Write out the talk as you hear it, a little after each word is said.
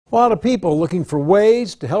A lot of people looking for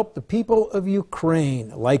ways to help the people of Ukraine,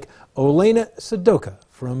 like Olena Sadovska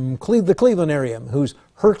from the Cleveland area, whose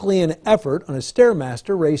Herculean effort on a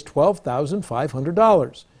StairMaster raised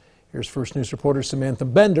 $12,500. Here's First News reporter Samantha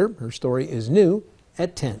Bender. Her story is new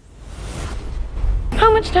at 10.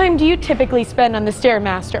 How much time do you typically spend on the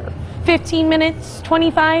StairMaster? 15 minutes,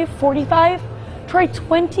 25, 45? Try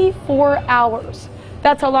 24 hours.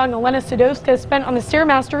 That's how long Olena Sadovska spent on the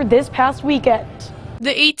StairMaster this past weekend.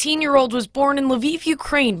 The 18-year-old was born in Lviv,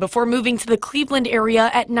 Ukraine, before moving to the Cleveland area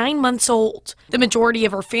at 9 months old. The majority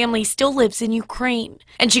of her family still lives in Ukraine,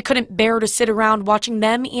 and she couldn't bear to sit around watching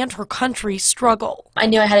them and her country struggle. I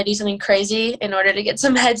knew I had to do something crazy in order to get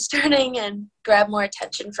some heads turning and grab more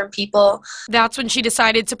attention from people. That's when she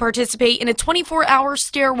decided to participate in a 24-hour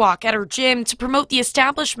stair walk at her gym to promote the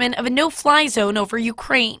establishment of a no-fly zone over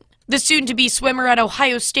Ukraine. The soon-to-be swimmer at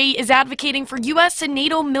Ohio State is advocating for U.S. and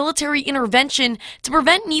NATO military intervention to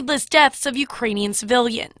prevent needless deaths of Ukrainian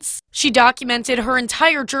civilians. She documented her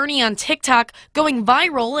entire journey on TikTok, going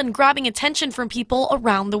viral and grabbing attention from people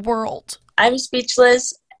around the world. I'm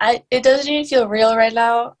speechless. It doesn't even feel real right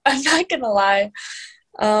now. I'm not going to lie.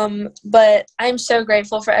 But I'm so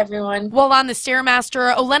grateful for everyone. While on the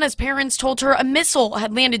StairMaster, Olena's parents told her a missile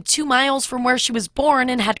had landed 2 miles from where she was born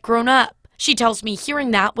and had grown up. She tells me hearing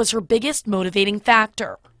that was her biggest motivating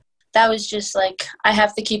factor. That was just like, I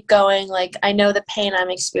have to keep going. Like, I know the pain I'm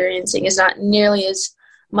experiencing is not nearly as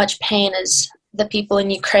much pain as the people in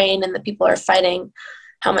Ukraine and the people are fighting,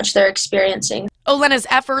 how much they're experiencing. Olena's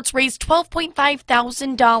efforts raised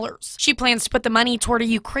 $12,500. She plans to put the money toward a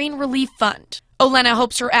Ukraine relief fund. Olena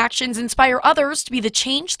hopes her actions inspire others to be the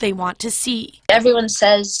change they want to see. Everyone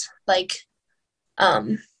says, like,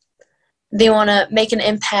 they want to make an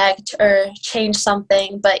impact or change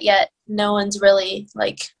something, but yet no one's really,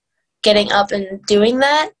 like, getting up and doing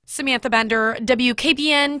that. Samantha Bender,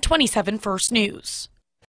 WKBN 27 First News.